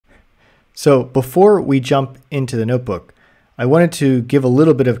So before we jump into the notebook, I wanted to give a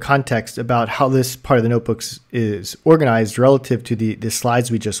little bit of context about how this part of the notebooks is organized relative to the slides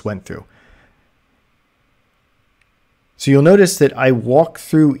we just went through. So you'll notice that I walk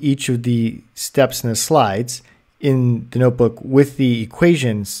through each of the steps in the slides in the notebook with the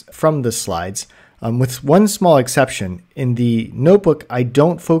equations from the slides, with one small exception. In the notebook, I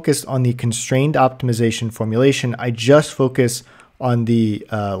don't focus on the constrained optimization formulation. I just focus on the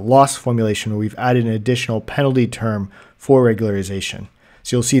loss formulation, where we've added an additional penalty term for regularization.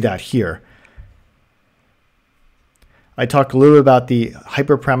 So you'll see that here. I talked a little bit about the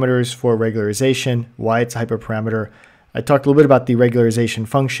hyperparameters for regularization, why it's a hyperparameter. I talked a little bit about the regularization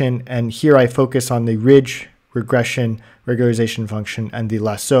function, and here I focus on the ridge regression regularization function and the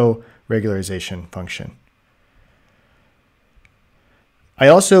lasso regularization function. I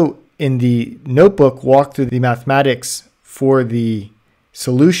also, in the notebook, walk through the mathematics for the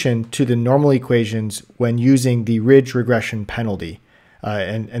solution to the normal equations when using the ridge regression penalty.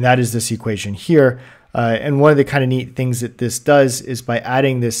 And that is this equation here. And one of the kind of neat things that this does is by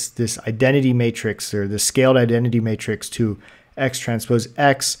adding this identity matrix, or the scaled identity matrix, to X transpose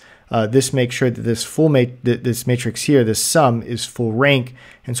X, this makes sure that this matrix here, this sum, is full rank.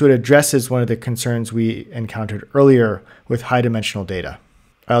 And so it addresses one of the concerns we encountered earlier with high dimensional data.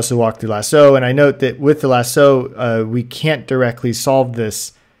 I also walk through lasso, and I note that with the lasso, we can't directly solve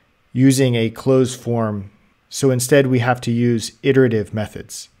this using a closed form. So instead, we have to use iterative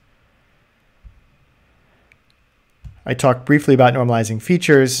methods. I talked briefly about normalizing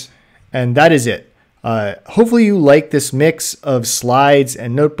features, and that is it. Hopefully you like this mix of slides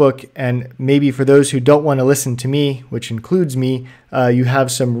and notebook, and maybe for those who don't want to listen to me, which includes me, you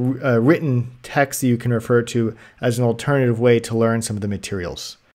have some written text that you can refer to as an alternative way to learn some of the materials.